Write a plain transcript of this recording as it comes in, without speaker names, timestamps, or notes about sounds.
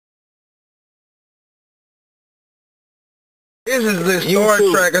This is the Star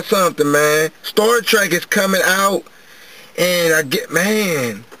Trek or something, man. Star Trek is coming out, and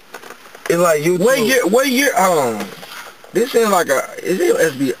man. It's like YouTube. What year, this is like is it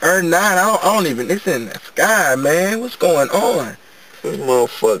SB Earth 9? I don't even, it's in the sky, man. What's going on? This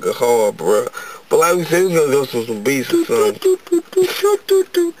motherfucker hard, bro. But like we said, we gonna go to some beats or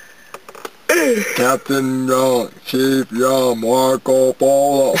something. Captain Young, Chief Young, Marco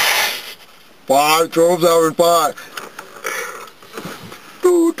Polo. 5275.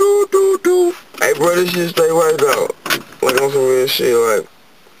 Hey, bro, this shit stay right though. Like on some real shit, like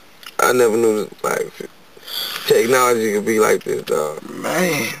I never knew like technology could be like this, dog.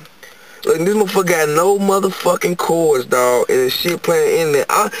 Man. Look, this motherfucker got no motherfucking chords, dog, and the shit playing in there.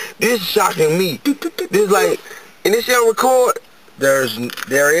 This shocking me. This like, and this shit on record. There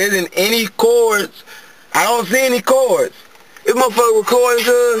isn't any chords. I don't see any chords. This motherfucker recording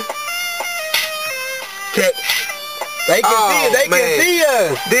to tech. They can see us. They can see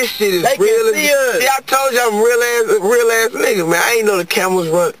us. This shit is real. They can see us. See, I told you I'm a real ass nigga, man. I ain't know the cameras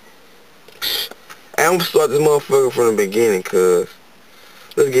run. Hey, I'm gonna start this motherfucker from the beginning, cuz.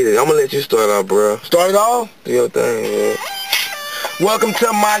 Let's get it. I'm gonna let you start off, bro. Start it off? Do your thing, man. Welcome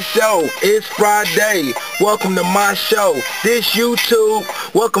to my show. It's Friday. Welcome to my show. This YouTube.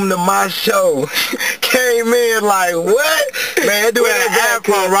 Welcome to my show. Came in like, what? Man, do that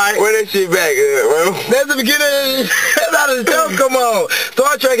afro, right? Where that shit back, bro? That's the beginning. That's how the show come on.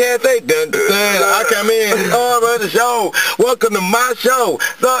 Star Trek had they I come in. Oh, the show. Welcome to my show.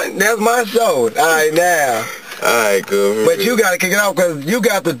 So, that's my show. All right, now. Alright, good. But you gotta kick it off because you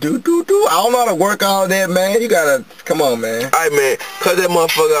got to do. I don't know how to work all that, man. You gotta, come on, man. Alright, man. Cut that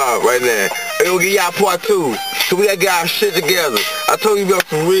motherfucker off right now. And we'll get y'all part 2. So we gotta get our shit together. I told you about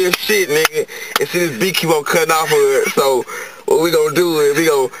some real shit, nigga. And see this beat keep on cutting off of it. So what we gonna do is we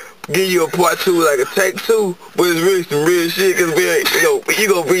gonna give you a part 2, like a take 2. But it's really some real shit because you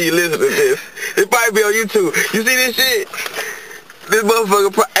gonna be listening to this. It probably be on YouTube. You see this shit? This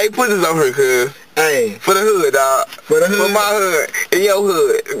motherfucker, hey, put this on her, cuz. Hey, for the hood, dog. For the hood? For my hood. And your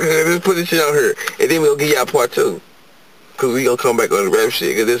hood. Just put this shit on her. And then we gonna give y'all part 2. Cause we gonna come back on the rap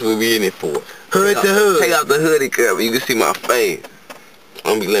shit, cause this is what we in it for. Hood to hood. Take out the hoodie cover, you can see my face.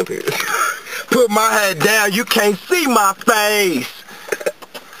 I'm gonna be limping. Put my head down, you can't see my face.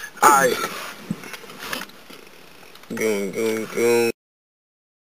 Alright. Goom, goom, goom.